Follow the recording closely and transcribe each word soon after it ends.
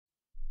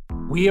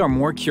We are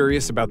more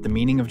curious about the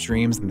meaning of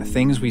dreams than the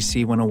things we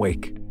see when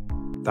awake.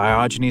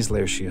 Diogenes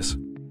Laertius.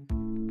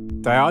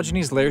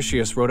 Diogenes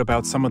Laertius wrote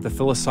about some of the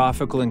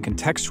philosophical and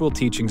contextual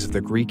teachings of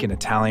the Greek and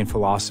Italian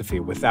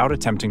philosophy without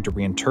attempting to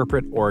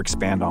reinterpret or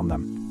expand on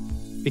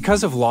them.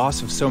 Because of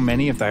loss of so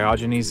many of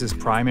Diogenes'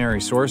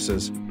 primary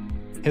sources,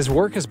 his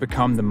work has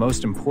become the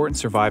most important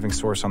surviving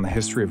source on the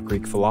history of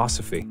Greek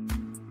philosophy.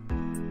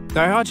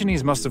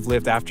 Diogenes must have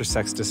lived after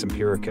Sextus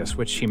Empiricus,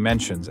 which he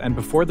mentions, and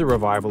before the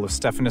revival of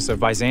Stephanus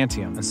of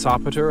Byzantium and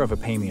Sopater of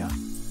Apamea,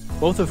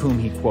 both of whom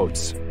he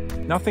quotes.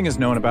 Nothing is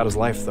known about his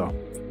life, though.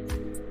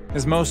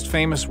 His most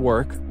famous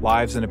work,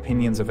 Lives and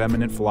Opinions of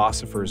Eminent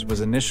Philosophers,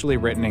 was initially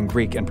written in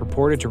Greek and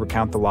purported to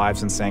recount the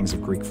lives and sayings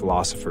of Greek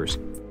philosophers.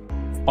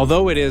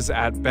 Although it is,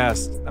 at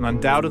best, an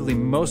undoubtedly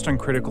most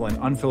uncritical and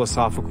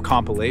unphilosophical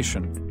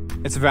compilation,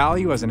 its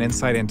value as an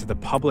insight into the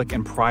public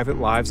and private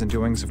lives and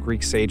doings of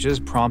Greek sages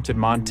prompted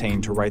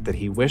Montaigne to write that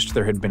he wished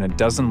there had been a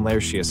dozen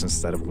Laertius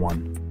instead of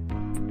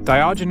one.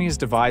 Diogenes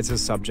divides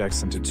his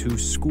subjects into two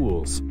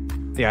schools,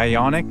 the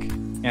Ionic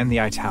and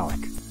the Italic.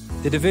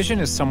 The division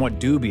is somewhat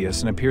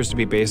dubious and appears to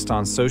be based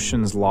on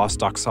Socion's lost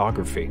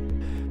doxography.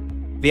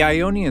 The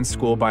Ionian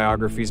school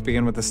biographies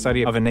begin with the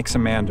study of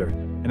Anaximander,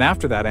 and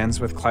after that ends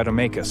with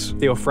Clitomachus,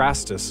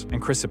 Theophrastus,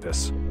 and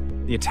Chrysippus.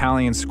 The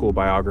Italian school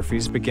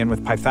biographies begin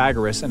with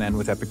Pythagoras and end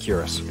with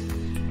Epicurus.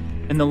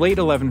 In the late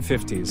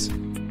 1150s,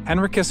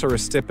 Henricus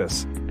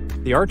Aristippus,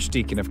 the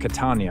archdeacon of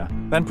Catania,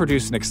 then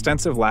produced an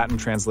extensive Latin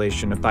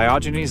translation of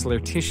Diogenes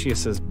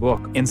Laertius's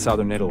book in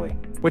southern Italy,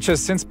 which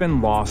has since been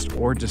lost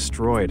or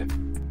destroyed.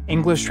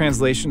 English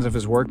translations of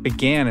his work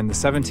began in the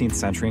 17th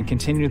century and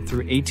continued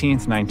through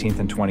 18th, 19th,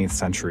 and 20th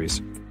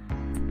centuries.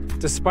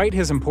 Despite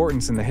his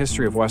importance in the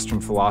history of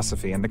Western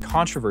philosophy and the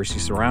controversy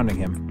surrounding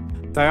him,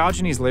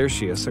 Diogenes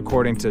Laertius,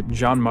 according to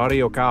Jean-Marie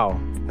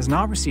Ocao, has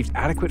not received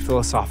adequate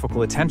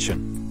philosophical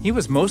attention. He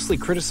was mostly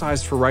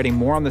criticized for writing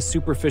more on the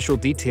superficial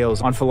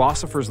details on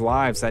philosophers'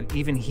 lives that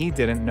even he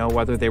didn't know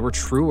whether they were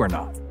true or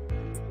not.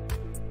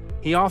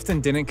 He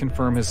often didn't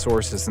confirm his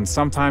sources, and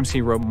sometimes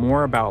he wrote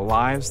more about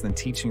lives than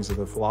teachings of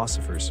the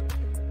philosophers.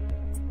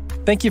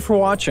 Thank you for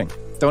watching.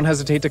 Don't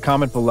hesitate to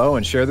comment below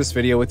and share this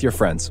video with your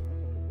friends.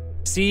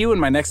 See you in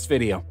my next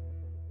video.